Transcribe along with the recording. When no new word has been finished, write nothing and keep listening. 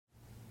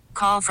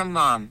Call from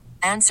mom.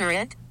 Answer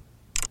it.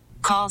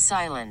 Call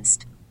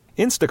silenced.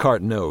 Instacart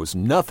knows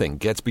nothing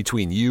gets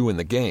between you and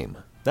the game.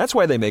 That's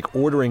why they make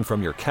ordering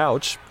from your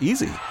couch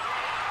easy.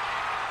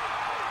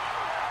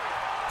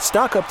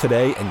 Stock up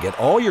today and get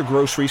all your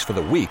groceries for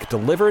the week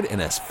delivered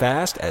in as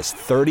fast as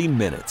 30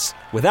 minutes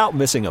without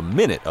missing a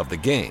minute of the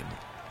game.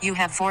 You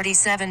have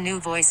 47 new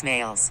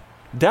voicemails.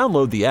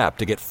 Download the app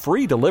to get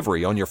free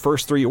delivery on your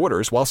first 3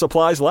 orders while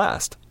supplies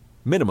last.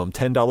 Minimum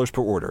 $10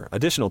 per order.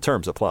 Additional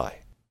terms apply.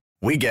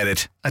 We get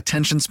it.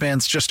 Attention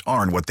spans just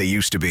aren't what they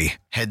used to be.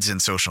 Heads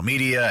in social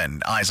media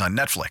and eyes on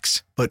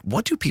Netflix. But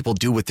what do people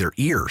do with their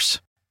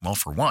ears? Well,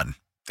 for one,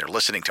 they're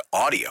listening to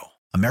audio.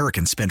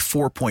 Americans spend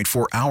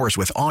 4.4 hours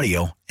with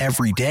audio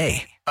every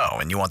day. Oh,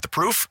 and you want the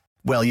proof?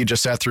 Well, you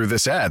just sat through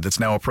this ad that's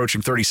now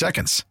approaching 30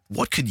 seconds.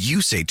 What could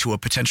you say to a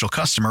potential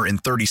customer in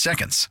 30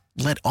 seconds?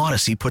 Let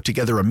Odyssey put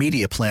together a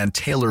media plan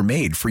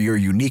tailor-made for your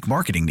unique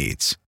marketing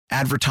needs.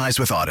 Advertise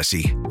with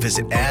Odyssey.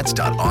 Visit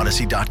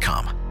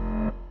ads.odyssey.com.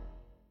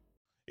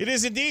 It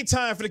is indeed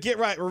time for the Get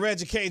Right with Reg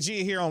and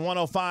KG here on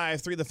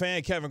 105.3 The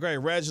Fan. Kevin Gray,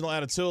 Reginald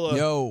Atatula.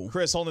 Yo.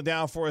 Chris holding it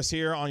down for us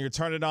here on your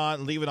Turn It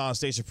On, Leave It On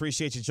station.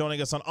 Appreciate you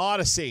joining us on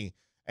Odyssey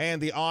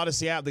and the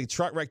Odyssey app, the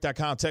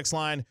truckwreck.com text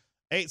line,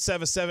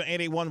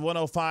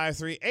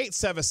 877-881-1053,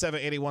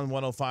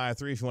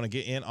 877-881-1053 if you want to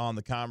get in on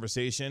the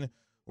conversation.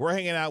 We're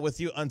hanging out with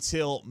you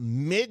until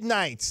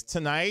midnight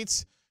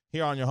tonight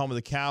here on your home of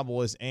the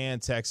Cowboys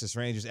and Texas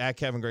Rangers. At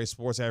Kevin Gray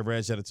Sports, at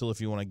Reg Atatula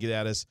if you want to get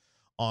at us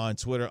on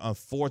Twitter.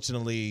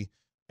 Unfortunately,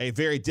 a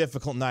very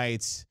difficult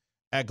night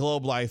at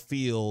Globe Life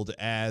Field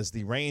as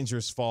the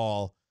Rangers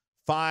fall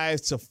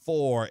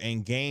 5-4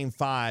 in Game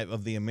 5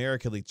 of the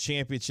American League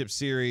Championship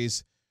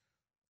Series.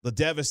 The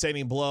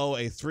devastating blow,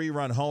 a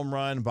 3-run home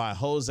run by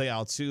Jose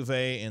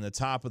Altuve in the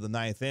top of the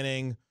 9th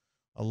inning,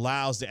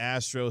 allows the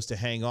Astros to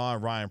hang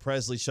on. Ryan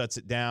Presley shuts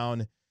it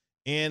down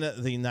in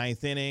the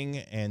 9th inning,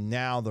 and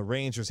now the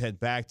Rangers head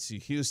back to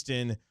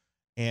Houston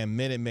and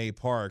Minute Maid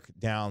Park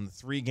down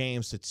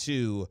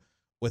 3-2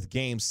 with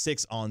Game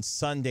 6 on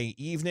Sunday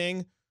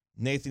evening.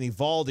 Nathan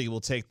Eovaldi will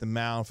take the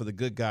mound for the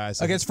good guys.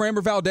 Against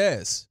Framber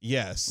Valdez.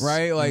 Yes.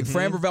 Right? Like,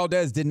 Framber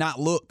Valdez did not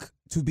look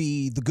to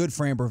be the good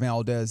Framber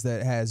Valdez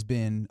that has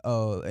been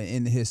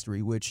in the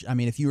history, which, I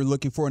mean, if you were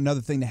looking for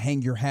another thing to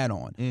hang your hat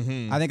on.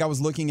 I think I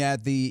was looking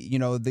at the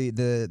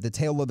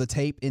tail of the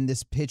tape in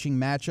this pitching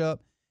matchup,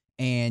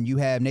 and you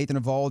have Nathan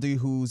Eovaldi,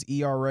 whose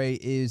ERA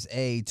is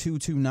a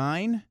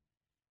 2.29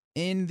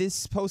 in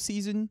this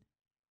postseason,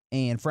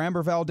 and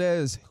Framber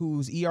Valdez,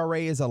 whose ERA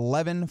is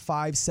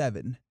 11.57.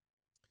 And,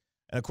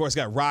 of course,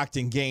 got rocked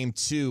in Game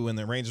 2, and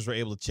the Rangers were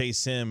able to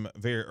chase him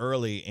very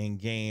early in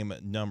Game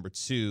number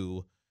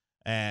 2.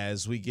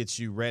 As we get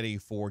you ready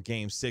for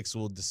Game 6,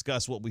 we'll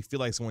discuss what we feel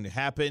like is going to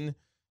happen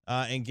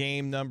in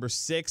Game number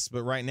 6.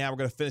 But right now, we're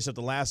going to finish up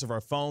the last of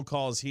our phone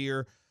calls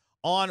here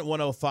on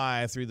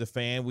 105.3 The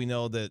Fan. We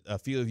know that a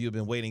few of you have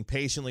been waiting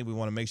patiently. We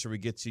want to make sure we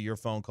get to your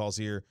phone calls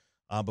here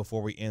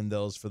before we end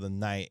those for the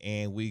night.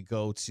 And we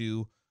go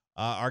to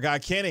our guy,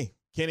 Kenny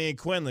and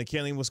Quinlan.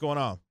 Kenny, what's going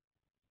on?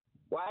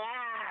 What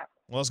up?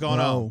 What's going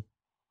on?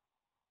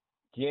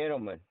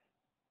 Gentlemen,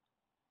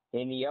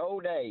 in the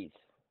old days,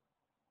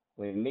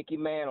 when Mickey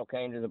Mantle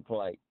came to the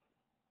plate,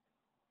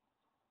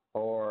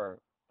 or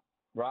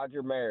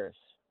Roger Maris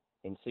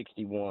in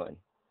 61,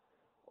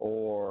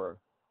 or,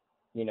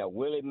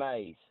 Willie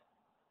Mays,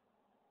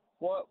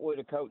 what would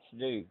a coach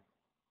do?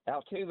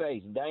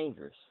 Altuve's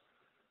dangerous.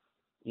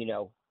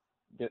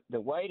 The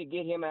way to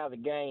get him out of the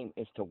game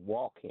is to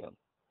walk him.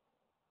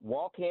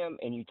 Walk him,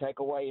 and you take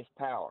away his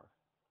power.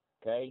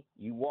 Okay?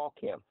 You walk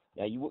him.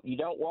 Now, you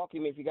don't walk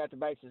him if you got the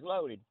bases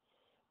loaded,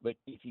 but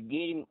if you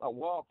get him a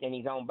walk and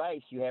he's on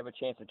base, you have a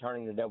chance of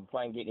turning the double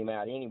play and getting him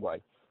out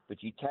anyway.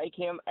 But you take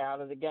him out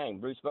of the game.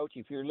 Bruce Bochy,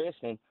 if you're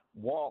listening,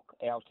 walk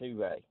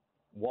Altuve.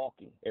 Walk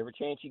him every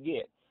chance you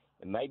get.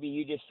 And maybe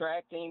you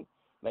distract him.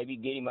 Maybe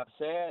you get him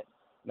upset.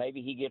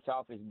 Maybe he gets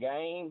off his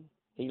game.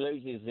 He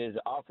loses his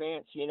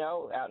offense,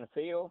 out in the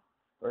field,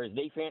 or his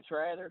defense,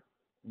 rather.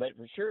 But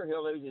for sure,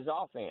 he'll lose his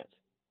offense.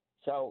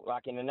 So,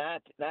 like in the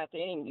ninth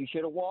inning, you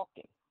should have walked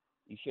him.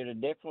 You should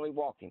have definitely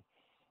walked him.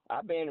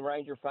 I've been a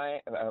Ranger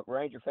fan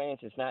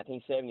since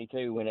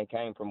 1972 when they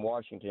came from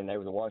Washington. They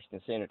were the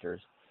Washington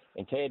Senators.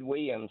 And Ted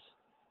Williams,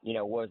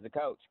 was the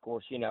coach. Of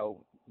course, he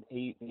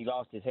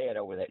lost his head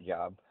over that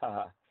job.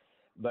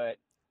 But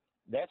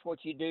that's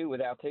what you do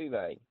with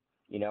Altuve.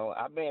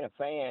 I've been a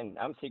fan.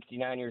 I'm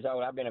 69 years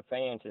old. I've been a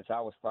fan since I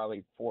was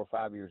probably 4 or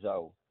 5 years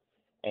old.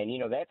 And,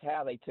 that's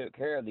how they took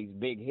care of these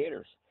big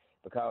hitters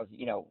because,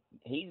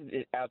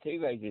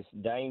 Altuve's this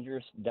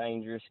dangerous,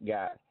 dangerous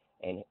guy.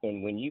 And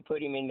when you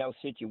put him in those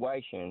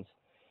situations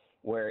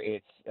where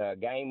it's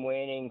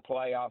game-winning,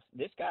 playoffs,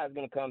 this guy's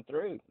going to come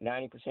through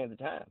 90% of the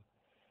time.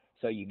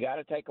 So you got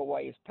to take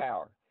away his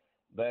power.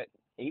 But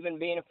even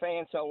being a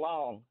fan so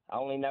long, I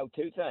only know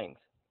 2 things.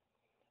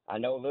 I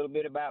know a little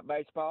bit about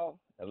baseball,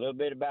 a little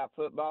bit about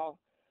football,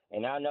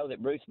 and I know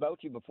that Bruce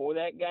Bochy, before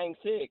that Game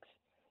 6,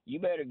 you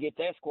better get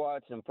that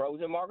squad some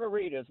frozen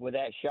margaritas with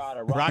that shot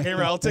of rock and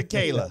roll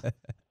tequila.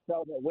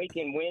 so that we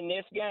can win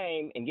this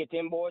game and get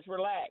them boys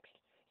relaxed.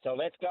 So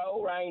let's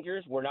go,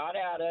 Rangers. We're not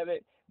out of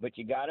it, but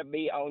you got to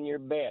be on your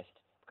best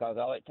because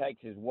all it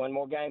takes is one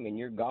more game and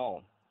you're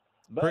gone.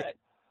 But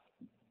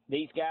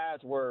these guys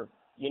weren't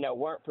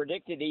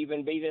predicted to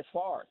even be this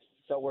far.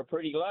 So we're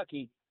pretty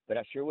lucky, but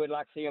I sure would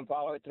like to see them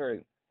follow it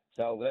through.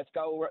 So let's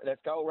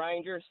go,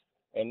 Rangers,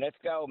 and let's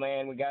go,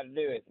 man. We got to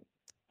do it.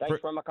 Thanks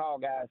for my call,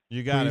 guys.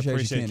 You got it.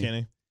 Appreciate it,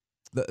 Kenny.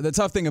 The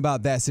tough thing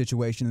about that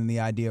situation and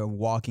the idea of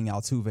walking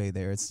Altuve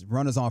there, it's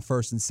runners on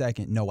first and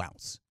second, no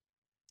outs.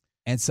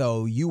 And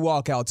so you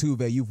walk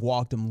Altuve, you've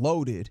walked him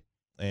loaded,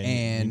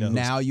 and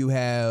now you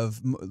have,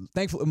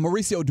 thankfully,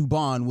 Mauricio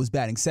Dubon was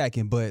batting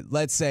second, but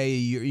let's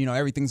say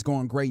everything's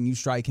going great and you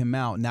strike him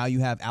out. Now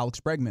you have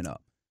Alex Bregman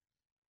up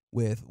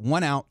with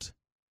one out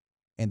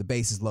and the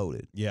base is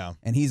loaded. Yeah.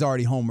 And he's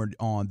already homered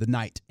on the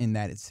night in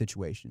that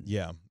situation.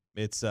 Yeah.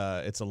 It's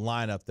a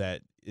lineup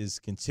that is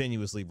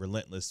continuously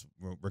relentless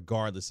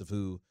regardless of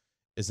who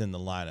is in the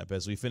lineup.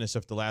 As we finish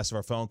up the last of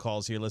our phone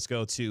calls here, let's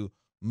go to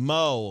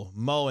Mo.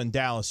 Mo in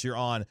Dallas, you're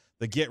on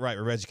the Get Right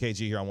with Reg and KG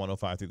here on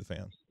 105 through the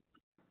Fan.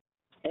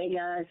 Hey,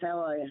 guys. How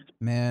are you?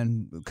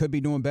 Man, could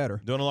be doing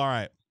better. Doing all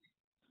right.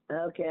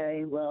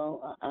 Okay.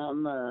 Well,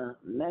 I'm a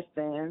Mets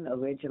fan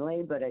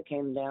originally, but I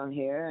came down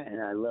here,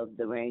 and I love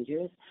the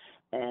Rangers.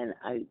 And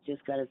I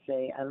just got to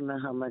say, I don't know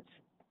how much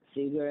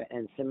Seager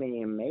and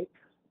Simeon make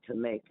to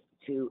make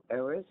 2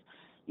 errors.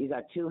 You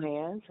got 2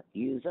 hands.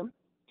 Use them.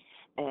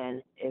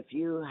 And if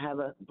you have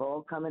a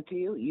ball coming to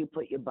you, you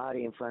put your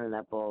body in front of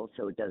that ball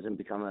so it doesn't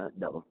become a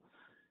double.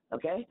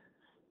 Okay?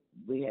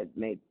 We had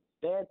made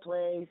bad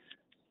plays,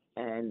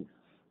 and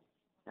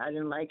I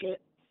didn't like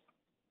it.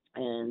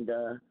 And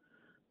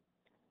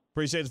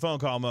appreciate the phone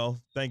call, Mo.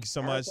 Thank you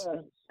so much.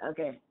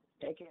 Okay.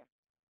 Take care.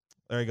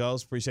 There he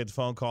goes. Appreciate the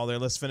phone call there.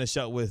 Let's finish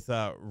up with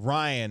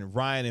Ryan.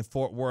 Ryan in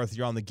Fort Worth.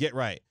 You're on the Get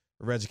Right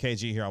with Reg and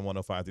KG here on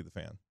 105 through the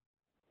Fan.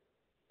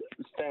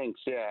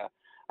 Thanks. Yeah.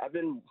 I've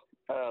been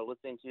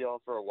listening to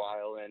y'all for a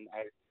while, and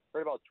I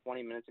heard about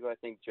 20 minutes ago, I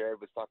think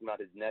Jared was talking about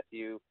his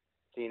nephew,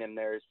 seeing him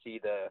there, see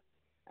the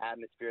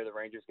atmosphere of the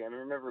Rangers game. I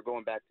remember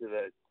going back to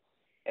the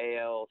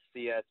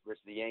ALCS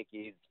versus the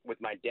Yankees with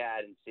my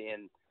dad and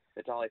seeing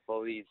Natali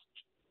Feliz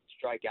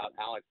strike out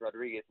Alex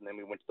Rodriguez, and then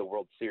we went to the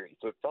World Series.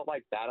 So it felt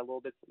like that a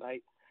little bit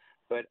tonight.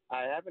 But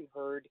I haven't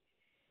heard,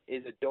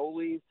 is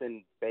Adolis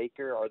and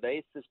Baker, are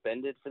they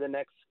suspended for the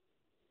next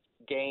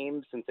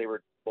game since they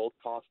were both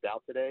tossed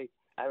out today?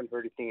 I haven't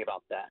heard anything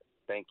about that.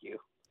 Thank you.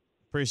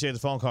 Appreciate the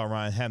phone call,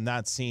 Ryan. Have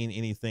not seen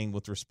anything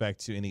with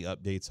respect to any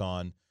updates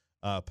on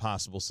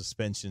possible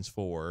suspensions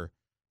for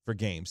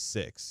Game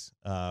 6,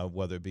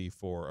 whether it be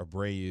for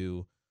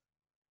Abreu,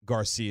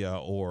 Garcia,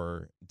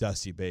 or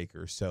Dusty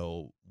Baker.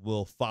 So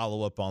we'll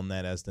follow up on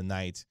that as the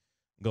night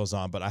goes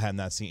on, but I have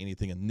not seen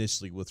anything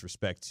initially with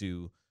respect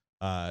to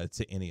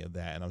any of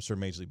that. And I'm sure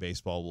Major League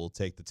Baseball will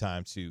take the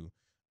time to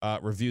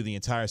review the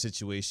entire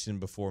situation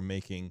before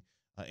making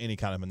any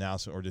kind of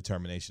announcement or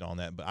determination on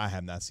that. But I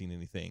have not seen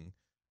anything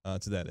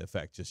to that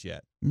effect just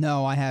yet.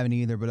 No, I haven't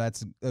either, but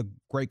that's a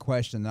great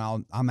question.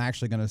 I'm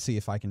actually going to see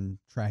if I can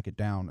track it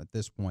down at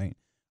this point,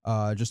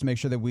 just to make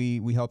sure that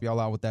we help y'all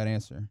out with that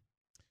answer.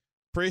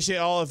 Appreciate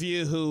all of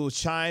you who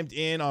chimed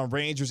in on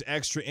Rangers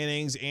extra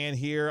innings and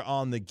here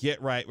on the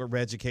Get Right with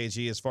Reg and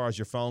KG as far as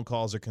your phone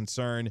calls are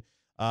concerned.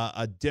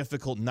 A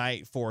difficult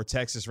night for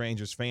Texas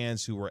Rangers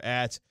fans who were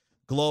at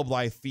Globe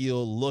Life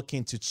Field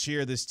looking to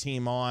cheer this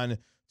team on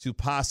to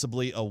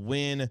possibly a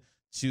win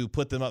to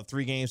put them up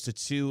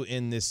 3-2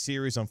 in this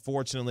series.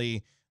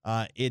 Unfortunately,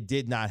 it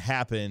did not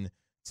happen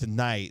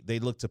tonight. They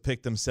look to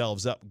pick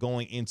themselves up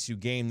going into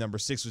game number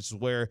 6, which is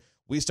where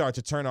we start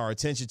to turn our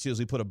attention to as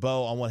we put a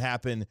bow on what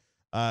happened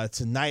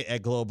tonight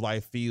at Globe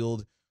Life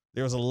Field.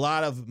 There was a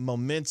lot of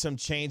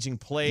momentum-changing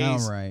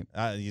plays. All right.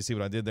 You see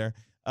what I did there?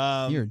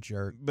 You're a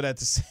jerk. But at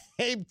the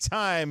same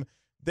time,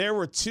 there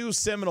were 2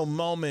 seminal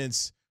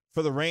moments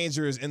for the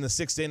Rangers in the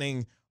 6th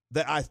inning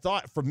that I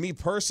thought, for me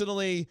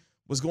personally,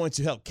 was going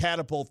to help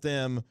catapult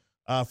them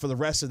for the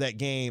rest of that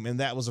game. And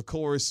that was, of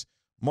course,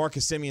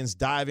 Marcus Semion's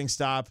diving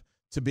stop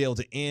to be able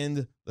to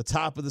end the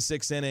top of the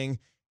 6th inning,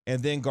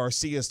 and then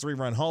Garcia's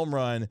 3-run home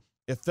run.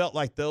 It felt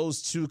like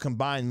those 2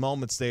 combined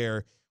moments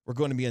there were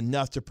going to be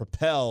enough to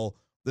propel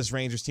this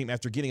Rangers team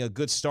after getting a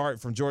good start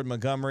from Jordan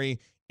Montgomery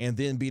and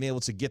then being able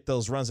to get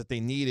those runs that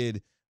they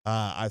needed.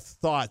 I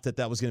thought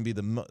that was going to be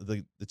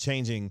the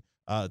changing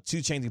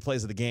 2 changing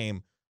plays of the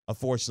game.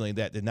 Unfortunately,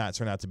 that did not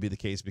turn out to be the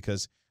case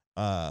because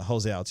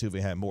Jose Altuve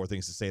had more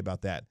things to say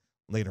about that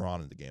later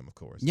on in the game, of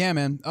course. Yeah,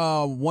 man.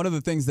 One of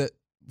the things that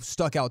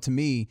stuck out to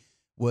me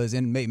was,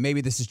 and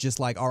maybe this is just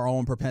like our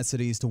own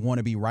propensities to want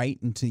to be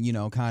right and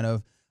to, kind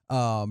of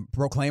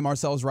proclaim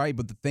ourselves right.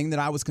 But the thing that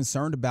I was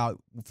concerned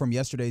about from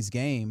yesterday's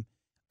game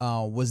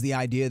was the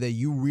idea that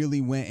you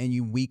really went and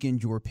you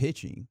weakened your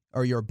pitching,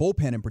 or your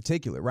bullpen in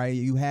particular, right?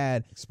 You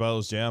had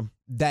exposed, yeah.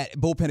 That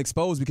bullpen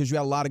exposed because you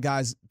had a lot of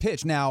guys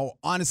pitch. Now,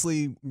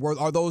 honestly,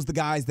 are those the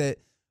guys that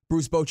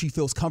Bruce Bochy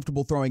feels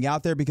comfortable throwing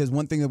out there, because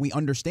one thing that we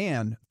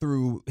understand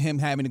through him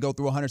having to go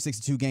through a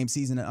 162-game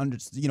season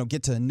and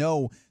get to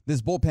know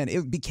this bullpen,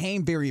 it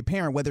became very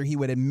apparent, whether he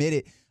would admit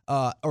it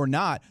or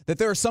not, that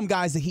there are some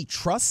guys that he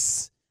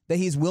trusts, that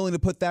he's willing to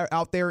put that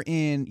out there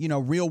in,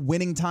 real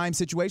winning time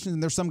situations.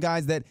 And there's some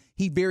guys that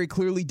he very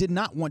clearly did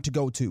not want to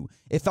go to.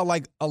 It felt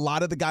like a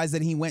lot of the guys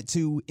that he went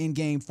to in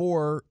Game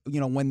 4,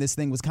 when this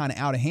thing was kind of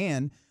out of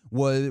hand,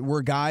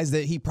 were guys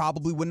that he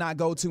probably would not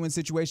go to in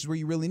situations where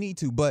you really need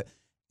to. But,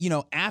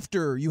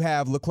 after you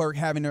have Leclerc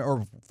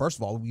or first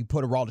of all, you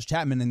put Aroldis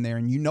Chapman in there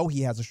and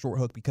he has a short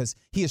hook because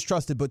he is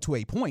trusted, but to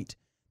a point.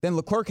 Then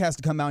Leclerc has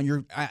to come out and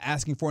you're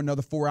asking for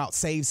another 4-out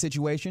save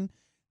situation.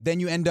 Then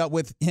you end up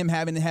with him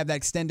having to have that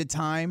extended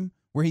time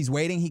where he's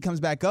waiting. He comes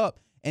back up,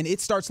 and it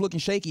starts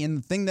looking shaky. And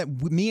the thing that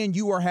me and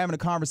you are having a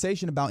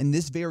conversation about in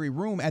this very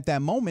room at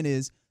that moment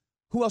is,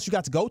 who else you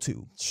got to go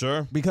to?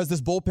 Sure. Because this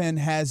bullpen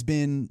has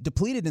been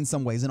depleted in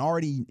some ways, an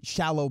already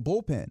shallow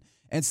bullpen.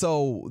 And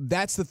so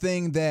that's the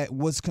thing that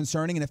was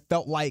concerning, and it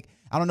felt like,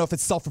 I don't know if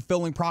it's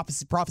self-fulfilling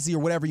prophecy or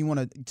whatever you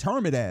want to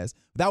term it as,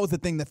 but that was the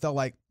thing that felt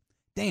like,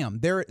 damn,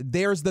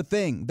 there's the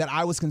thing that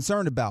I was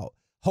concerned about.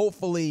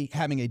 Hopefully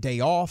having a day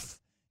off,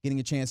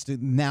 getting a chance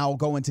to now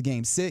go into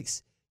Game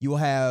 6, you will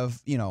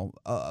have,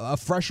 a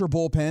fresher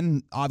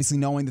bullpen, obviously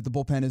knowing that the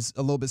bullpen is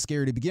a little bit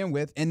scary to begin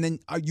with. And then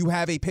you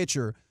have a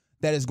pitcher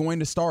that is going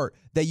to start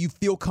that you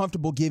feel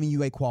comfortable giving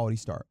you a quality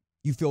start.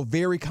 You feel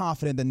very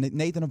confident that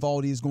Nathan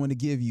Eovaldi is going to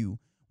give you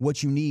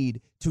what you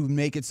need to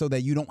make it so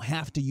that you don't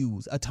have to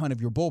use a ton of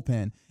your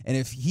bullpen. And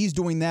if he's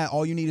doing that,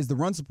 all you need is the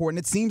run support. And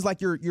it seems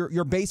like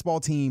your baseball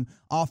team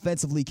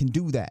offensively can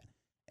do that.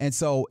 And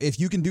so if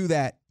you can do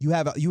that, you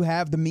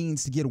have the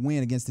means to get a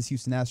win against this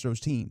Houston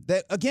Astros team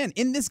that, again,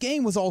 in this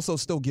game was also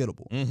still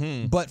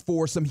gettable, but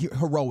for some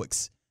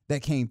heroics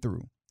that came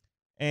through.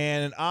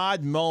 And an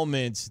odd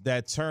moment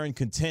that turned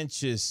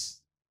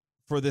contentious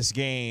for this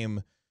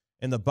game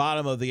in the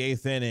bottom of the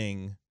 8th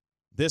inning.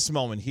 This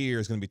moment here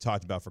is going to be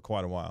talked about for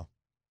quite a while.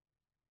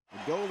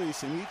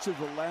 Adolis in each of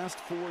the last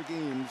 4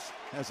 games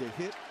has a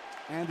hit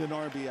and an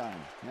RBI.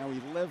 Now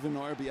 11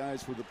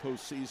 RBIs for the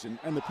postseason,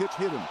 and the pitch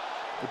hit him.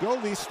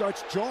 Adolis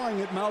starts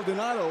jawing at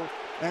Maldonado,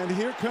 and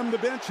here come the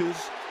benches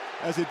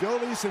as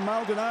Adolis and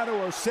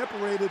Maldonado are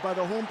separated by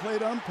the home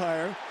plate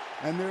umpire,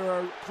 and there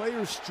are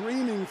players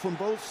streaming from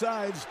both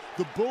sides.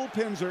 The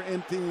bullpens are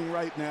emptying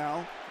right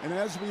now, and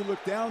as we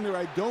look down there,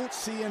 I don't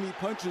see any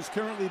punches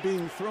currently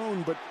being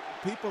thrown, but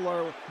people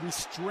are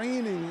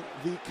restraining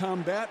the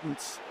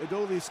combatants,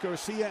 Adolis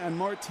Garcia and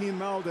Martin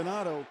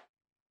Maldonado.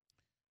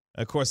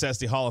 Of course, that's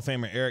the Hall of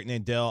Famer Eric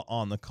Nadel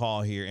on the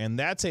call here. And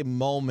that's a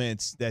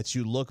moment that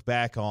you look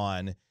back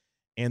on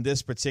in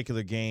this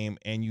particular game,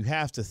 and you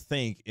have to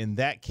think, in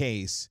that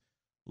case,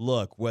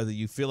 look, whether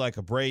you feel like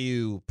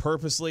Abreu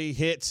purposely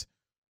hit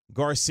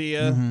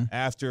Garcia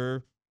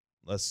after,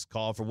 let's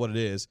call it for what it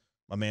is,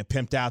 my man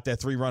pimped out that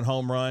 3-run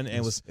home run, and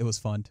it was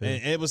fun too.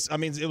 And it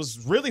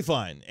was really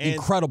fun. And,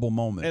 incredible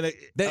moment. And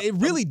it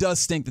really does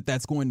stink that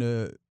that's going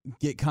to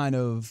get kind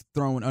of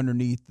thrown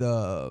underneath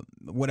the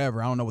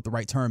whatever. I don't know what the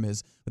right term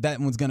is, but that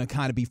one's going to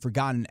kind of be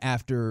forgotten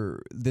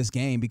after this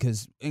game,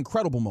 because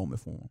incredible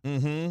moment for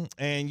him.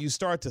 And you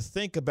start to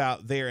think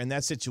about there in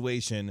that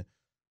situation.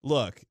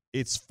 Look,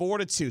 it's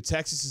 4-2.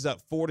 Texas is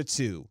up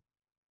 4-2.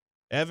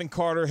 Evan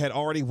Carter had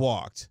already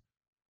walked.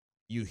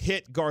 You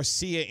hit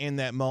Garcia in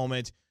that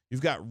moment. You've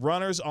got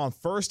runners on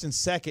first and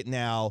second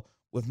now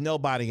with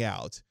nobody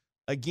out.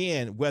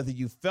 Again, whether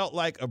you felt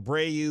like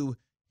Abreu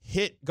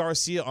hit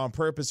Garcia on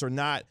purpose or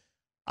not,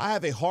 I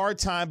have a hard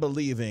time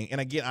believing,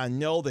 and again, I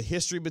know the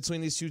history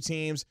between these two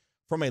teams.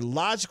 From a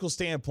logical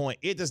standpoint,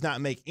 it does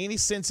not make any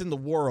sense in the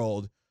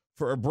world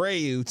for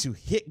Abreu to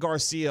hit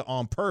Garcia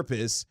on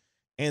purpose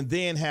and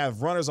then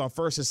have runners on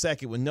first and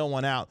second with no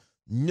one out,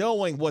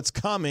 knowing what's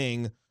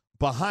coming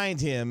behind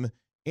him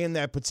in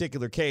that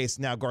particular case.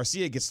 Now,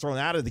 Garcia gets thrown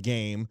out of the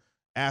game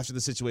after the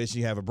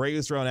situation. You have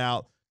Abreu thrown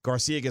out,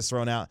 Garcia gets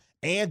thrown out,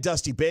 and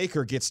Dusty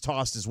Baker gets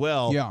tossed as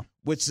well. Yeah.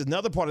 Which is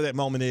another part of that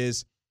moment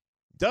is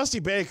Dusty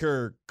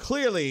Baker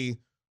clearly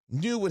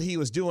knew what he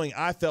was doing,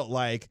 I felt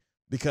like,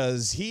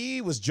 because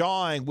he was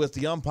jawing with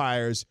the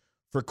umpires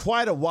for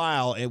quite a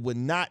while and would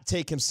not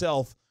take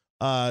himself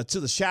to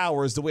the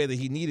showers the way that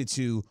he needed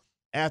to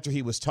after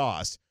he was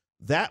tossed.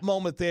 That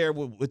moment there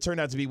would turn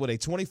out to be, a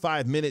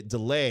 25-minute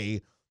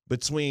delay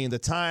between the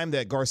time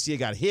that Garcia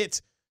got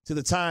hit to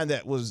the time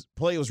that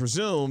play was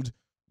resumed,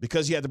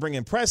 because you had to bring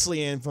in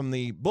Presley in from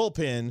the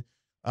bullpen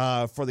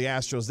for the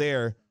Astros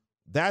there.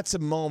 That's a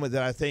moment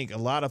that I think a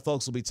lot of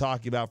folks will be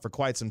talking about for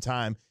quite some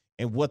time,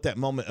 and what that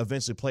moment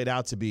eventually played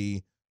out to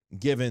be,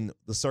 given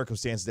the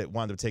circumstances that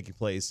wound up taking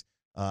place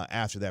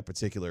after that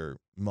particular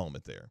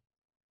moment there.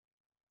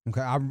 Okay,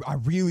 I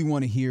really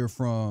want to hear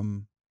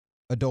from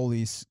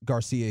Adolis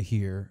Garcia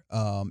here.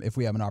 If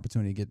we have an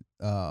opportunity to get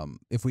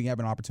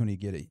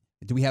it.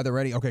 Do we have that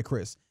ready? Okay,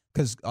 Chris,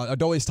 because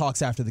Adolis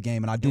talks after the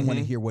game, and I do want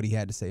to hear what he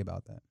had to say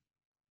about that.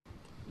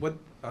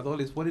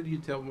 Adolis, what did you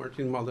tell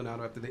Martin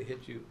Maldonado after they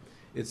hit you?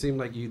 It seemed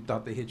like you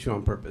thought they hit you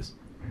on purpose.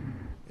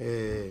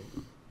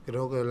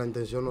 Creo que la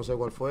intención no sé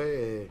cuál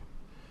fue.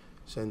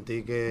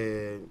 Sentí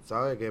que,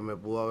 ¿sabes? Que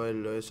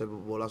ese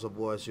bolazo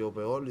pudo haber sido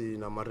peor y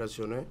nada más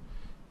reaccioné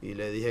y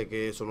le dije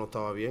que eso no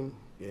estaba bien,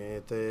 que en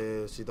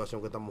esta situación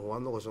que estamos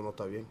jugando, que eso no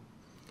está bien.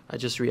 I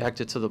just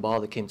reacted to the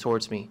ball that came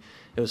towards me.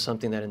 It was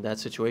something that in that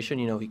situation,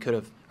 he could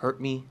have hurt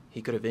me,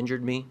 he could have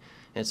injured me,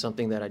 and it's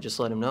something that I just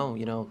let him know,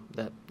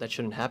 that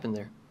shouldn't happen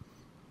there.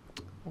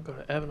 We'll go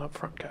to Evan up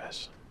front,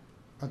 guys.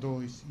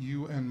 Adolis,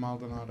 you and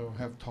Maldonado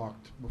have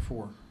talked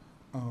before.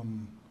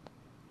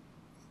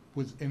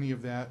 Was any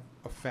of that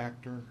a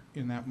factor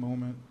in that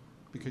moment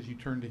because you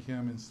turned to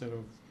him instead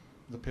of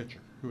the pitcher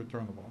who had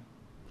thrown the ball?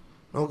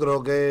 No,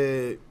 creo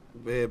que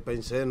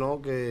pensé, ¿no?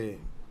 Que,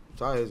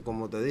 ¿sabes?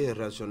 Como te dije,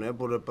 reaccioné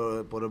por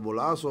el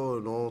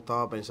bolazo, no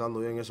estaba pensando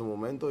bien en ese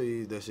momento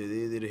y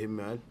decidí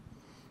dirigirme a él.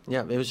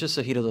 Yeah, it was just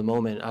the heat of the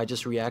moment. I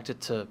just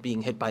reacted to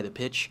being hit by the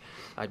pitch.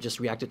 I just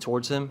reacted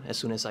towards him as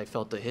soon as I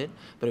felt the hit,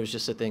 but it was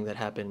just a thing that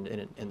happened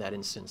in that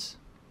instance.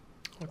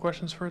 Any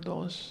questions for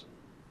Adolis?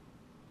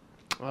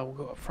 We'll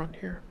go up front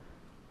here.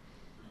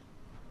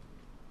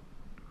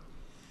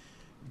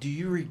 Do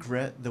you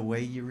regret the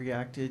way you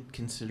reacted,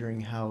 considering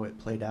how it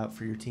played out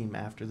for your team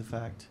after the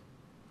fact?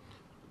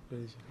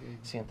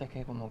 ¿Sientes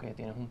que como que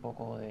tienes un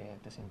poco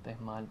te sientes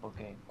mal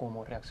porque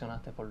cómo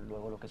reaccionaste por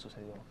luego lo que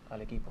sucedió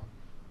al equipo?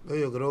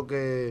 Yo creo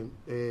que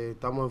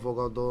estamos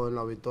enfocados todos en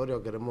la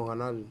victoria, queremos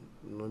ganar,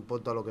 no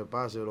importa lo que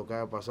pase o lo que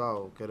haya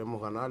pasado,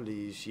 queremos ganar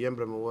y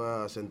siempre me voy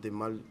a sentir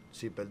mal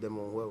si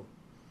perdemos un juego.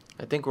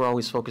 I think we're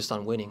always focused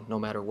on winning, no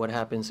matter what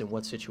happens in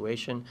what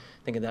situation.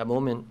 I think at that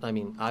moment,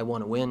 I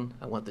want to win.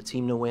 I want the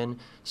team to win,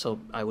 so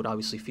I would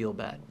obviously feel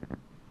bad.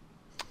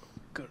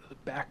 Go to the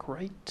back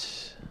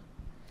right.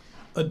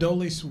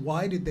 Adolis,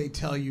 why did they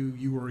tell you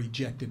you were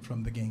ejected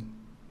from the game?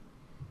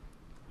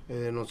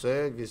 No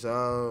sé,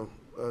 quizás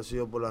ha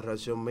sido por la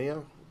reacción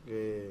mía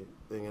que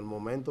en el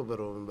momento,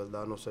 pero en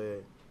verdad no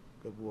sé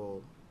qué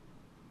puedo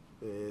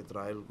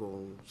traer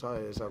con,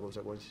 ¿sabes? Esa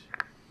consecuencia.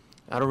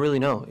 I don't really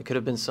know. It could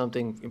have been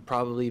something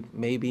probably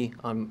maybe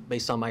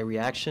based on my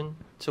reaction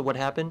to what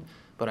happened,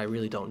 but I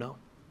really don't know.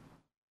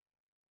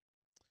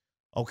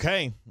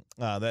 Okay,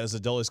 that is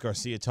Adolis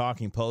Garcia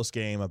talking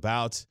post-game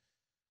about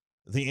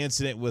the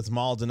incident with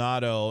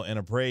Maldonado and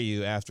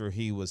Abreu after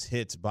he was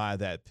hit by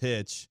that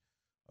pitch.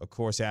 Of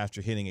course,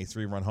 after hitting a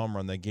 3-run home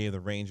run that gave the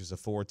Rangers a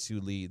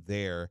 4-2 lead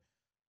there.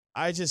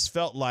 I just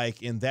felt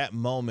like in that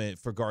moment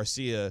for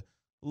Garcia,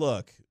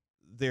 look,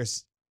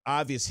 there's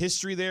obvious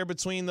history there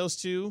between those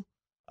two.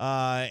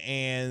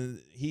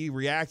 And he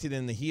reacted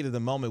in the heat of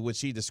the moment,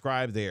 which he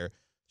described there.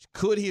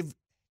 Could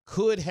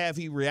have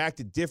he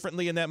reacted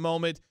differently in that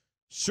moment?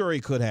 Sure,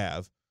 he could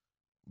have.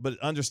 But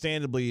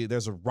understandably,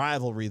 there's a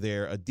rivalry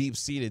there, a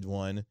deep-seated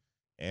one,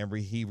 and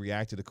he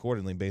reacted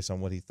accordingly based on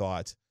what he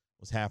thought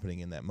was happening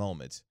in that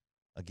moment.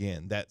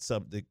 Again, that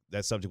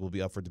subject will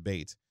be up for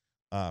debate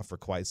for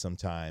quite some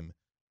time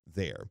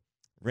there.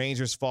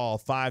 Rangers fall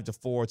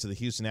 5-4 to the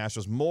Houston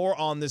Astros. More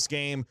on this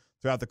game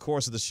throughout the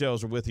course of the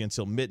shows. We're with you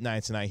until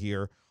midnight tonight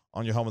here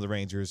on your home of the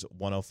Rangers,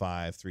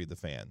 105.3 The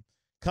Fan.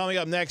 Coming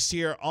up next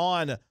here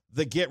on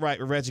the Get Right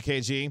with Reg and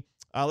KG.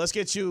 Let's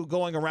get you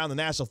going around the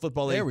National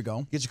Football League. There we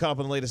go. Get you caught up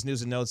on the latest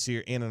news and notes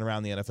here in and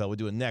around the NFL. We'll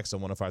do it next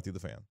on 105.3 The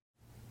Fan.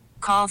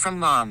 Call from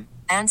mom.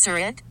 Answer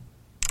it.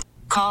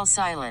 Call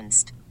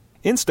silenced.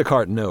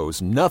 Instacart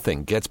knows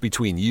nothing gets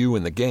between you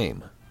and the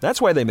game. That's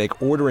why they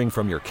make ordering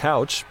from your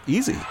couch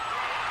easy.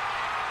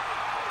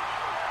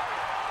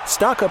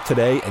 Stock up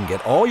today and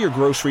get all your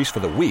groceries for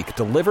the week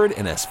delivered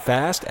in as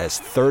fast as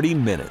 30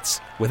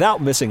 minutes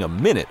without missing a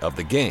minute of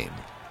the game.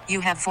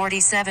 You have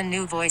 47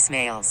 new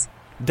voicemails.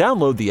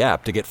 Download the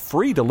app to get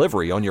free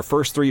delivery on your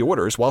first 3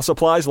 orders while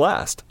supplies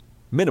last.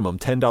 Minimum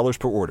 $10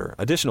 per order.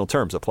 Additional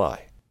terms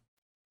apply.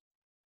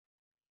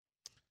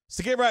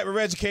 So Get Right with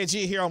Reg and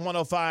KG here on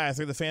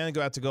 105.3 The Fan.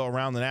 Go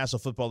around the National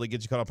Football League,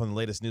 get you caught up on the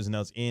latest news and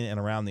notes in and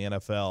around the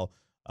NFL.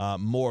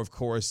 More, of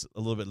course, a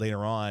little bit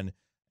later on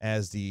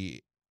as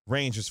the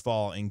Rangers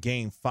fall in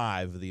Game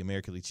 5 of the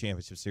American League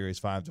Championship Series,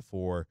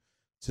 5-4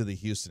 to the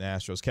Houston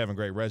Astros. Kevin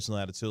Gray,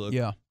 Reginald Atatula,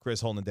 yeah.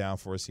 Chris holding it down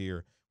for us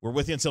here. We're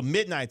with you until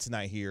midnight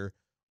tonight here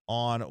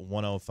on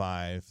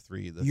 105.3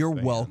 The Fan. You're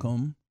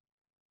welcome.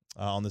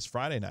 On this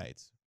Friday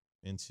night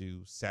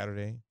into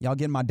Saturday. Y'all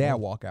getting my dad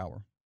walk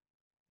hour.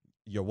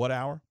 Your what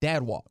hour?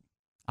 Dad walk.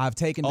 I've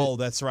taken.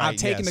 That's right. I've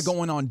taken to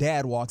going on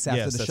dad walks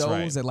after the shows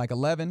right. at like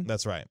 11.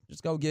 That's right.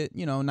 Just go get,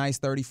 nice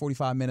 30,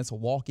 45 minutes of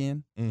walk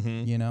in,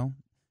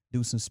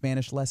 do some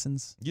Spanish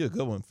lessons. You're a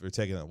good one for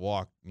taking a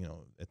walk,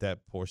 at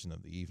that portion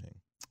of the evening.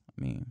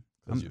 I mean,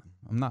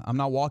 I'm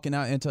not walking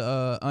out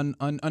into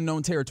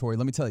unknown territory,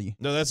 let me tell you.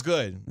 No, that's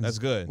good. That's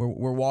good.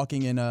 We're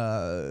walking in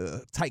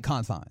tight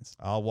confines.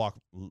 I'll walk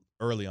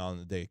early on in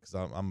the day because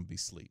I'm going to be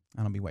asleep.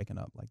 I don't be waking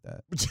up like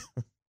that.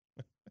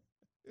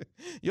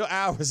 Your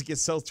hours get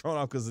so thrown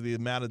off because of the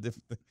amount of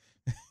different things.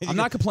 I'm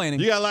not complaining.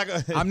 You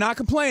got I'm not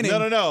complaining.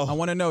 No. I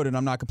want to note it.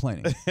 I'm not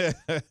complaining.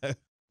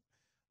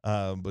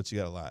 But you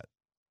got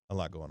a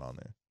lot going on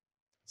there.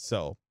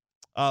 So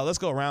let's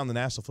go around the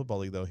National Football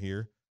League, though,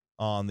 here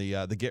on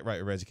the Get Right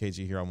with Reg and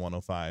KG here on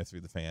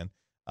 105.3 The Fan.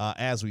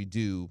 as we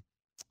do,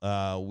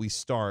 we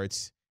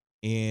start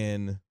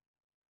in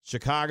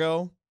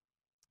Chicago.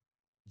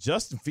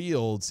 Justin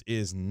Fields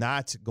is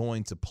not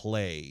going to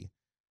play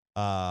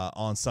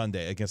on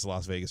Sunday against the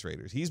Las Vegas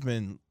Raiders. He's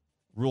been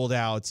ruled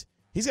out.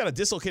 He's got a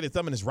dislocated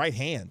thumb in his right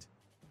hand,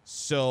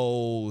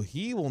 so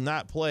he will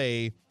not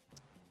play.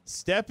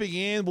 Stepping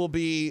in will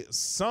be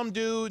some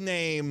dude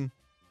named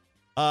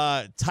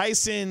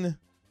Tyson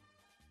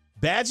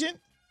Bagent.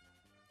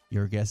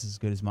 Your guess is as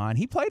good as mine.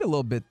 He played a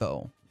little bit,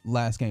 though,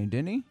 last game,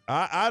 didn't he?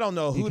 I don't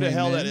know who the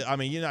hell that is. I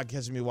mean, you're not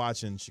catching me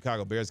watching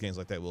Chicago Bears games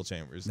like that, Will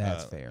Chambers.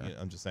 That's fair.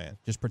 I'm just saying.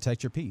 Just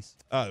protect your peace.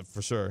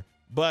 For sure.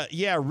 But,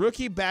 yeah,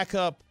 rookie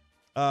backup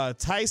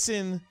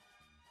Tyson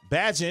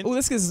Bagent. Oh,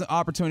 this gives us an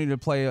opportunity to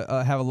play,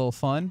 have a little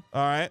fun.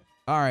 All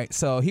right.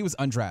 So he was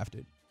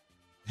undrafted.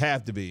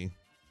 Have to be.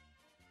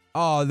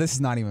 Oh, this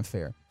is not even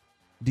fair.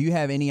 Do you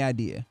have any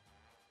idea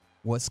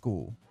what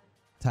school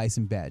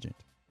Tyson Bagent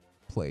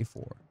played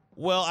for?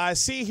 Well, I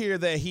see here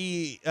that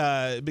he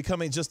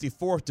becoming just the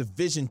 4th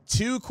Division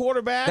II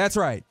quarterback. That's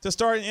right. To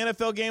start an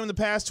NFL game in the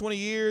past 20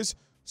 years.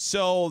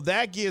 So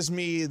that gives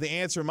me the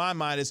answer in my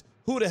mind is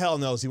who the hell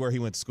knows where he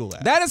went to school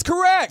at? That is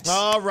correct.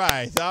 All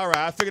right.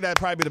 I figured that'd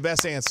probably be the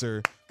best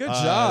answer. Good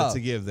job to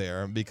give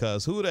there,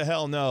 because who the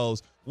hell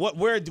knows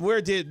where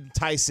did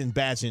Tyson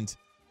Bagent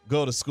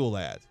go to school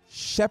at?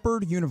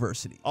 Shepherd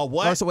University. Oh,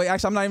 what? So wait,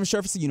 actually, I'm not even sure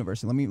if it's a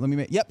university. Let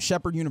me. Yep,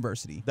 Shepherd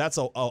University. That's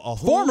a who?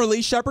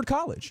 Formerly Shepherd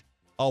College.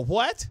 A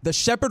what? The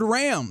Shepherd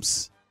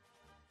Rams.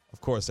 Of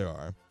course there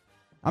are.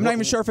 I'm not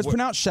even sure if it's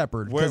pronounced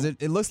Shepherd because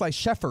it looks like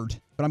Shepherd,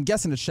 but I'm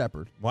guessing it's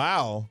Shepherd.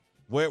 Wow.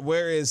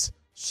 Where is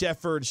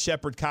Shepherd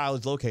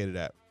College located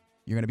at?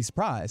 You're gonna be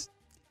surprised.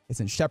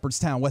 It's in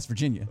Shepherdstown, West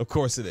Virginia. Of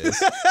course it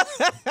is.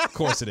 Of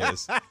course it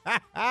is.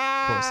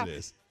 Of course it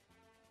is.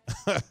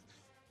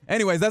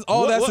 Anyways, that's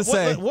all that's to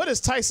say. What does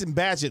Tyson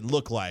Bagent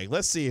look like?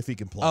 Let's see if he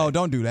can play. Oh,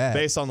 don't do that.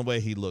 Based on the way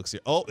he looks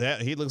here. Oh, yeah,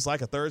 he looks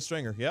like a third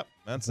stringer. Yep,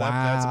 that's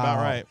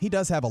about right. He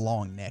does have a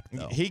long neck,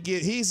 though.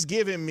 He's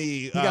giving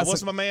me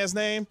what's my man's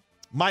name?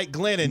 Mike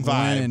Glennon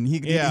vibe. Glennon.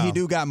 He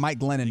do got Mike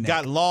Glennon neck.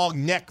 Got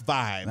long neck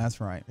vibe. That's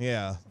right.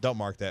 Yeah, don't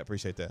mark that.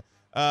 Appreciate that.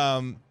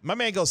 My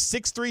man goes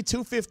 6'3",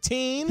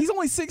 215. He's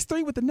only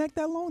 6'3" with the neck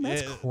that long?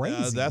 That's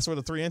crazy. That's where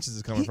the 3 inches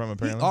is coming from,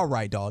 apparently. All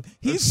right, dog.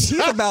 He's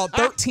about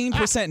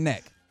 13%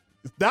 neck.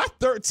 Not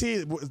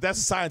 13. That's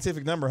a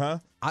scientific number, huh?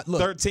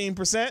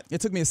 13%?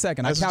 It took me a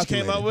second. That's I what you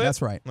calculated. came up with?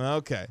 That's right.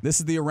 Okay. This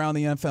is the Around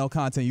the NFL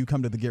content you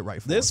come to the Get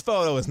Right for. This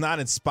photo is not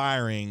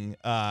inspiring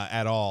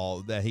at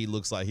all that he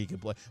looks like he can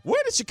play. Where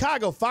did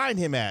Chicago find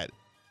him at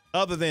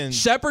other than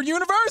Shepherd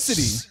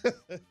University?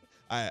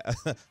 I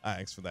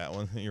asked for that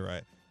one. You're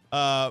right.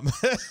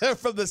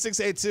 From the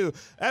 682,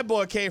 that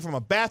boy came from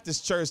a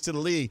Baptist church to the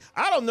league.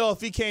 I don't know if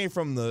he came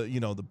from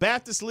the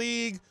Baptist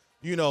League,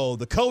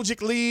 the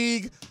Kojic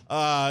League,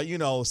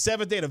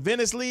 Seventh-day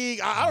Adventist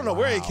League. I don't know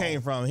where he came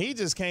from. He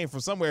just came from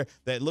somewhere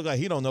that looked like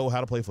he don't know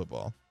how to play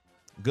football.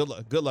 Good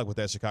luck with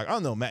that, Chicago. I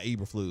don't know. Matt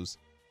Eberflus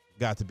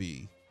got to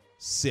be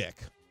sick.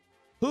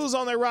 Who's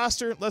on their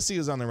roster? Let's see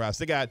who's on their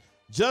roster. They got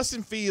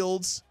Justin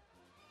Fields,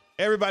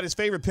 everybody's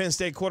favorite Penn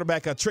State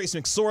quarterback, Trace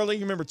McSorley.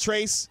 You remember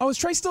Trace? Oh, is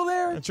Trace still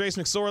there? Trace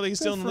McSorley, he's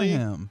still in the for league.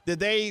 him. Did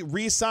they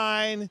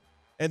re-sign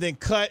and then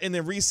cut and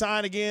then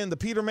re-sign again the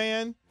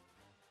Peterman?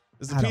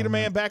 Is the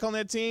Peterman back on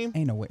that team?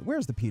 Ain't no way.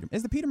 Where's the Peterman?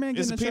 Is the Peterman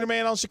getting Is the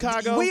Peterman on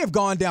Chicago? We have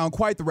gone down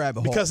quite the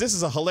rabbit hole. Because this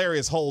is a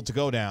hilarious hole to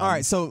go down. All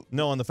right, so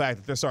knowing the fact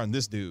that they're starting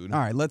this dude. All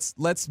right,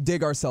 let's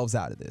dig ourselves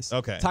out of this.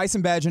 Okay.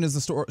 Tyson Bagent is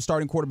the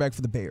starting quarterback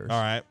for the Bears.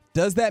 All right.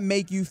 Does that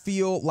make you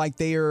feel like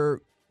they are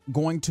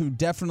going to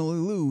definitely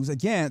lose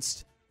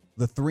against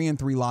the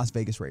 3-3 Las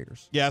Vegas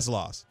Raiders? Yeah, it's a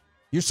loss.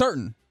 You're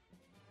certain?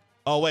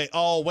 Oh, wait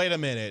a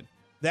minute.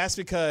 That's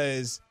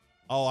because,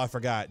 I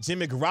forgot.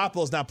 Jimmy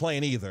Garoppolo's not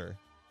playing either.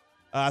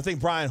 I think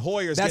Brian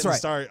Hoyer's getting to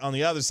start on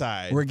the other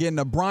side. We're getting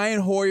a Brian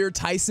Hoyer,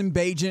 Tyson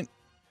Bagent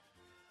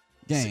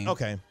game.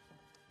 Okay.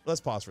 Let's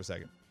pause for a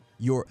second.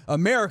 Your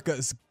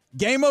America's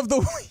game of the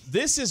week.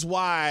 This is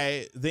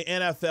why the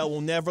NFL will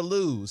never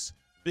lose.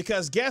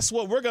 Because guess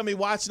what we're going to be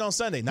watching on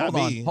Sunday? Not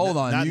me. Hold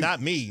on. Not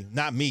me.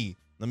 Let me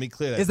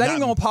clear that. Is that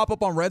even going to pop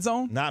up on Red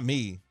Zone? Not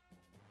me.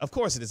 Of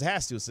course it is. It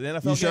has to. It's an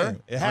NFL you sure?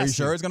 game. It has Are you to.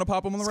 sure it's going to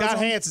pop up on the Red Zone?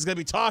 Scott Hans is going to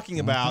be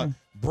talking about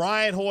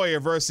Brian Hoyer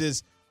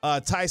versus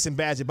Tyson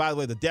Bagent. By the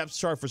way, the depth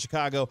chart for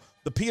Chicago,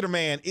 the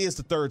Peterman is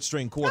the third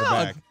string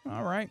quarterback. Oh,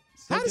 all right.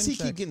 How does he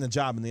keep getting the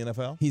job in the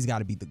NFL? He's got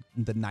to be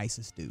the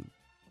nicest dude.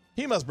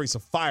 He must bring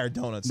some fire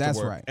donuts to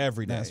work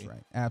every day. That's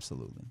right.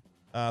 Absolutely.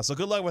 So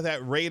good luck with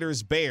that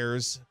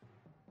Raiders-Bears.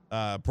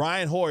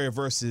 Brian Hoyer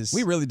versus...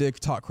 We really did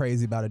talk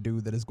crazy about a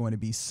dude that is going to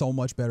be so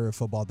much better at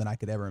football than I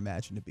could ever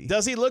imagine to be.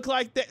 Does he look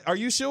like that? Are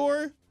you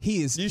sure?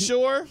 He is. You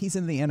sure? He's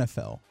in the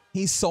NFL.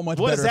 He's so much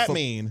better. What does that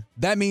mean?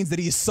 That means that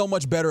he's so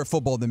much better at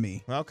football than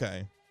me.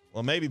 Okay.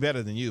 Well, maybe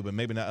better than you, but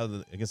maybe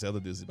not against the other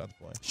dudes he's about to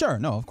play. Sure.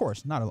 No, of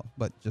course. Not a lot,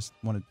 but just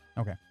wanted.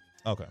 Okay.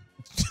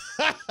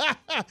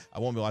 I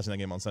won't be watching that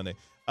game on Sunday.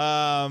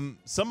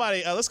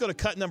 Somebody, let's go to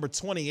cut number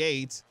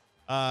 28.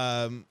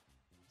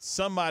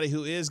 Somebody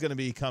who is going to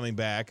be coming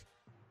back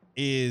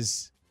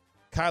is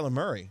Kyler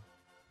Murray.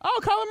 Oh,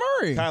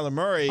 Kyler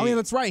Murray. I mean,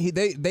 that's right.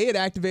 They had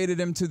activated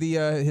him to the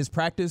his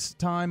practice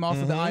time off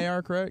of the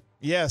IR, correct?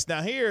 Yes.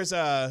 Now here's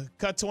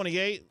cut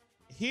 28.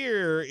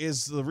 Here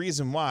is the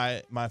reason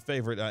why my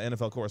favorite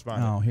NFL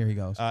correspondent. Oh, here he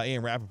goes.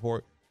 Ian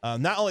Rappaport.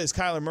 Not only is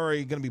Kyler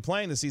Murray going to be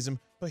playing this season,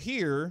 but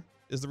here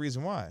is the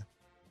reason why.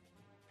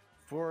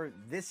 For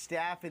this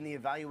staff in the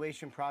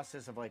evaluation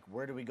process of like,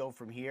 where do we go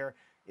from here?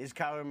 Is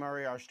Kyler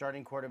Murray our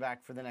starting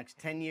quarterback for the next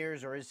 10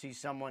 years, or is he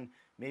someone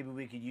maybe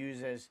we could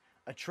use as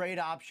a trade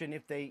option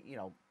if they,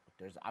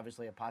 there's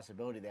obviously a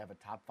possibility they have a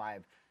top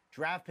 5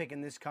 draft pick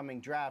in this coming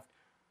draft.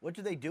 What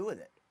do they do with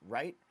it,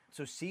 right?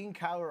 So seeing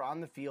Kyler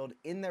on the field,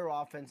 in their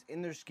offense,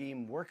 in their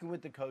scheme, working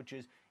with the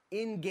coaches,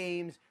 in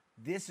games,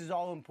 this is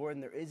all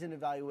important. There is an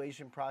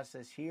evaluation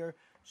process here.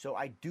 So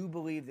I do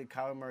believe that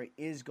Kyler Murray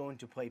is going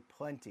to play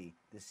plenty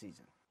this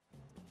season.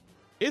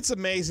 It's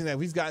amazing that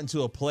we've gotten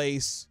to a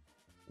place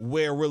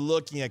where we're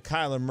looking at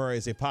Kyler Murray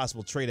as a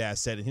possible trade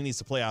asset, and he needs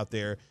to play out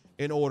there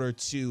in order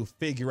to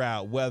figure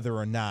out whether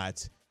or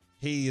not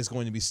he is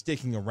going to be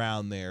sticking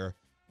around there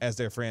as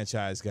their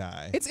franchise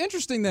guy. It's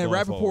interesting that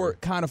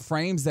Rappaport kind of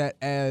frames that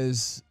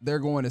as they're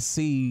going to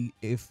see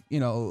if,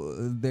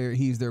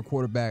 he's their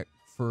quarterback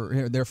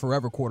for their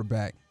forever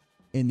quarterback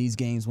in these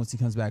games once he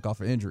comes back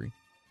off of injury.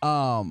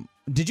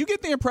 Did you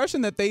get the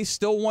impression that they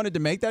still wanted to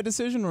make that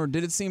decision, or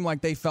did it seem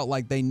like they felt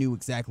like they knew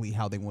exactly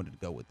how they wanted to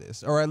go with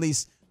this, or at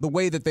least the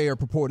way that they are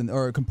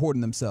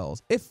comporting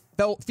themselves? It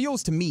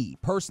feels to me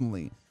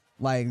personally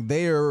like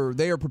they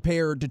are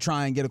prepared to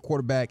try and get a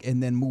quarterback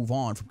and then move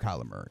on from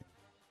Kyler Murray.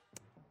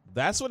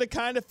 That's what it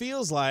kind of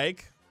feels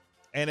like,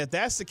 and if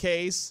that's the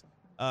case,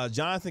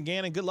 Jonathan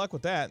Gannon, good luck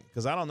with that,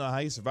 because I don't know how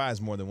he survives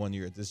more than 1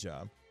 year at this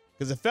job,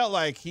 because it felt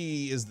like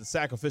he is the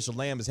sacrificial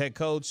lamb as head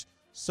coach,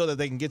 so that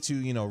they can get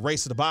to,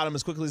 race to the bottom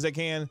as quickly as they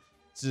can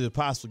to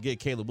possibly get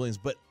Caleb Williams.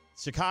 But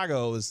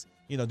Chicago is,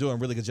 doing a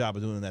really good job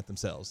of doing that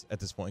themselves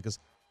at this point. Because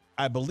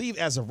I believe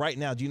as of right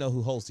now, do you know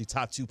who holds the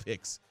top 2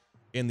 picks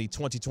in the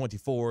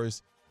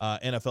 2024's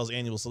NFL's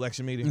annual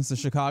selection meeting? It's the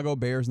Chicago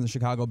Bears and the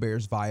Chicago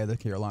Bears via the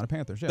Carolina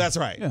Panthers. Yeah. That's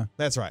right. Yeah.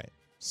 That's right.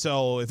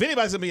 So if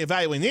anybody's going to be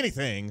evaluating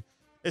anything,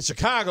 it's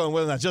Chicago, and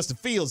whether or not Justin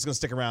Fields is going to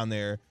stick around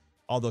there,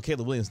 although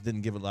Caleb Williams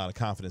didn't give a lot of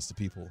confidence to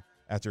people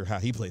after how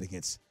he played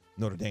against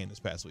Notre Dame this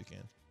past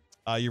weekend.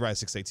 You're right,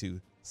 682.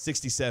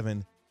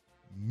 $67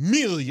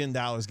 million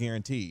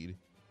guaranteed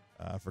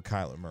for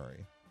Kyler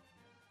Murray.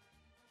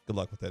 Good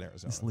luck with that,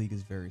 Arizona. This league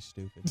is very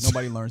stupid.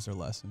 Nobody learns their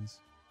lessons.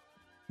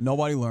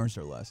 Nobody learns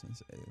their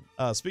lessons.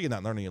 Speaking of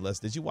not learning your lessons,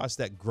 did you watch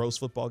that gross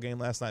football game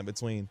last night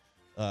between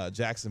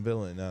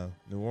Jacksonville and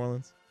New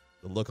Orleans?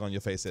 The look on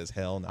your face says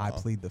hell no. I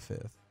plead the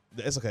fifth.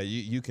 It's okay.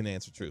 You can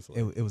answer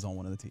truthfully. It was on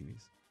one of the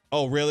TVs.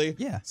 Oh, really?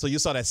 Yeah. So you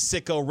saw that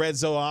sicko red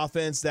zone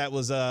offense that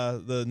was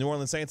the New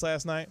Orleans Saints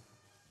last night?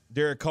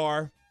 Derek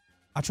Carr.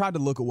 I tried to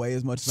look away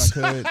as much as I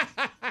could.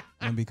 I'm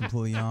gonna be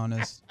completely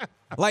honest.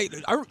 Like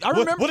I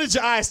remember. What did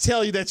your eyes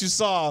tell you that you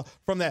saw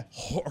from that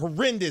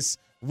horrendous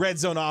red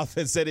zone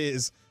offense that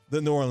is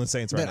the New Orleans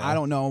Saints right now? I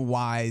don't know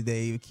why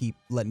they keep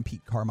letting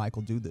Pete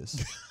Carmichael do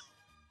this.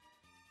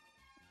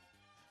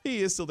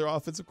 He is still their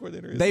offensive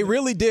coordinator. They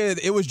really did.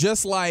 It was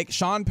just like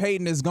Sean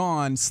Payton is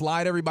gone.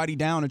 Slide everybody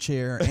down a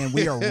chair, and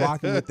we are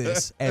rocking with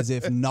this as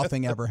if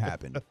nothing ever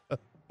happened.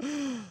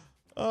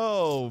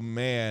 Oh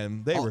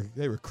man,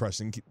 they were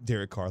crushing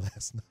Derek Carr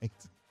last night,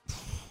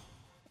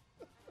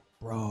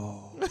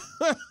 bro.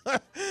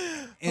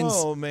 And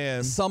oh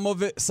man, some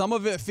of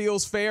it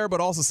feels fair,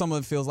 but also some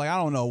of it feels like I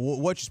don't know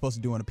what you're supposed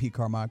to do in a Pete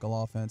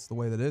Carmichael offense. The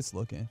way that it's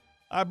looking.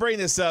 I bring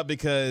this up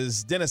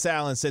because Dennis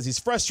Allen says he's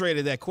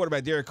frustrated that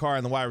quarterback Derek Carr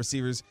and the wide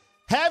receivers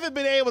haven't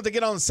been able to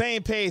get on the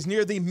same page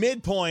near the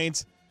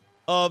midpoint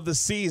of the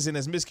season,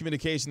 as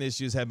miscommunication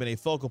issues have been a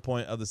focal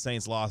point of the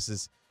Saints'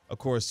 losses, of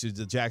course, to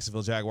the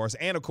Jacksonville Jaguars,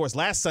 and of course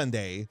last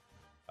Sunday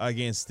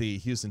against the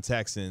Houston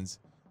Texans.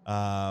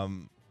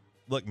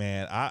 Look,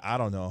 man, I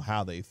don't know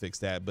how they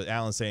fixed that, but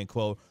Allen saying,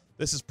 quote,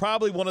 "This is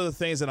probably one of the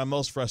things that I'm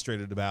most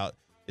frustrated about.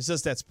 It's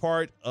just that's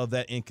part of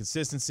that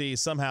inconsistency.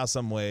 Somehow,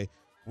 some way,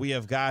 we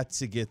have got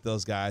to get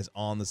those guys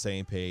on the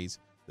same page.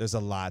 There's a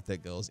lot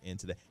that goes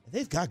into that. And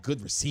they've got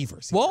good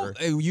receivers here. Well,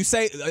 you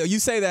say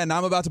that, and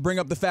I'm about to bring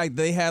up the fact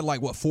that they had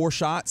 4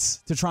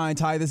 shots to try and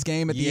tie this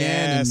game at the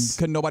end, and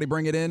couldn't nobody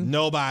bring it in?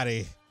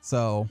 Nobody.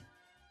 So,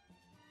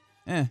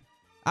 I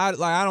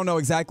don't know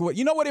exactly what.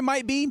 You know what it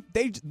might be?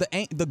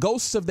 The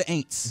ghosts of the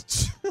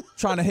Aints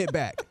trying to hit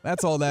back.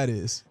 That's all that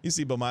is. You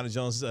see Bomani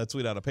Jones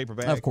tweet out a paper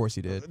bag? Of course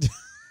he did.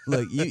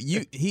 Look,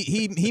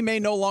 he may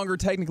no longer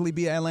technically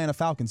be an Atlanta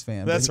Falcons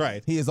fan. That's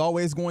right. He is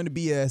always going to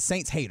be a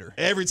Saints hater.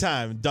 Every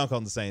time, dunk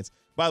on the Saints.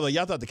 By the way,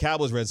 y'all thought the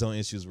Cowboys' red zone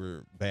issues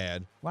were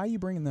bad. Why are you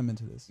bringing them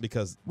into this?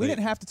 Because we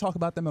didn't have to talk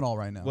about them at all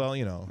right now. Well,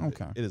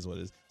 okay. It is what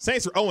it is.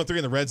 Saints were 0-3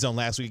 in the red zone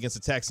last week against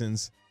the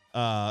Texans,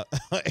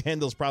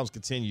 and those problems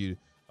continued,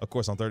 of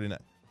course, on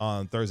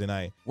Thursday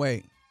night.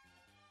 Wait.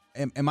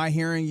 Am I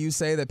hearing you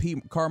say that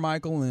Pete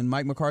Carmichael and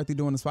Mike McCarthy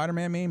doing the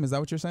Spider-Man meme? Is that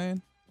what you're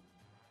saying?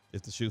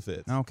 If the shoe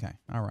fits. Okay.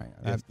 All right.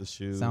 If the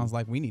shoe. Sounds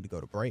like we need to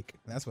go to break.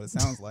 That's what it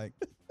sounds like.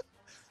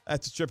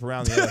 That's a trip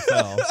around the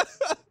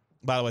NFL.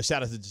 By the way,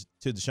 shout out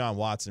to Deshaun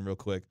Watson real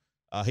quick.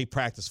 He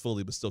practiced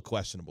fully, but still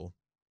questionable.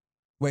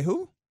 Wait,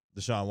 who?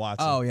 Deshaun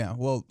Watson. Oh, yeah.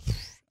 Well,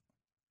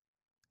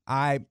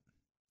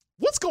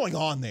 what's going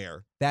on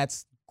there?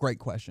 That's a great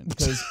question.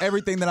 Because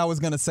everything that I was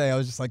going to say, I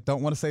was just like,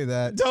 don't want to say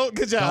that.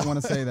 Good job. Don't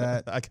want to say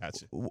that. I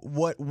got you.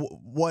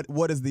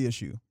 What is the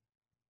issue?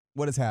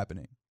 What is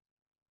happening?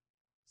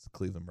 It's the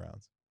Cleveland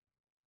Browns.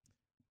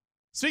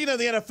 Speaking of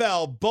the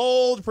NFL,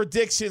 bold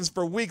predictions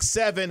for Week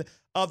 7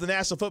 of the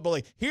National Football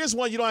League. Here's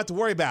one you don't have to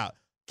worry about.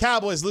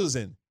 Cowboys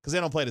losing because they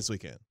don't play this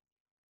weekend.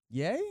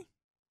 Yay?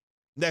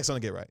 Next on the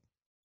Get Right.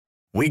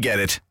 We get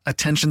it.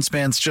 Attention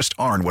spans just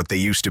aren't what they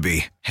used to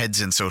be. Heads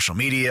in social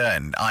media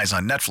and eyes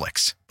on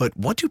Netflix. But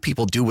what do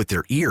people do with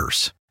their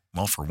ears?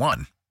 Well, for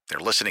one, they're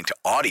listening to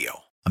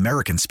audio.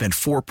 Americans spend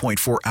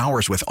 4.4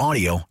 hours with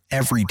audio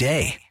every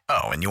day.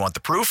 Oh, and you want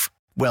the proof?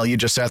 Well, you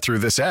just sat through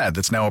this ad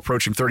that's now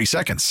approaching 30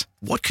 seconds.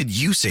 What could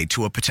you say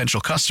to a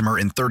potential customer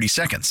in 30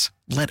 seconds?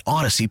 Let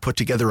Odyssey put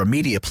together a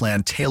media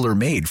plan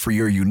tailor-made for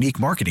your unique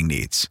marketing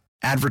needs.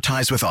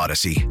 Advertise with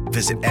Odyssey.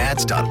 Visit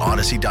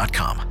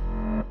ads.odyssey.com.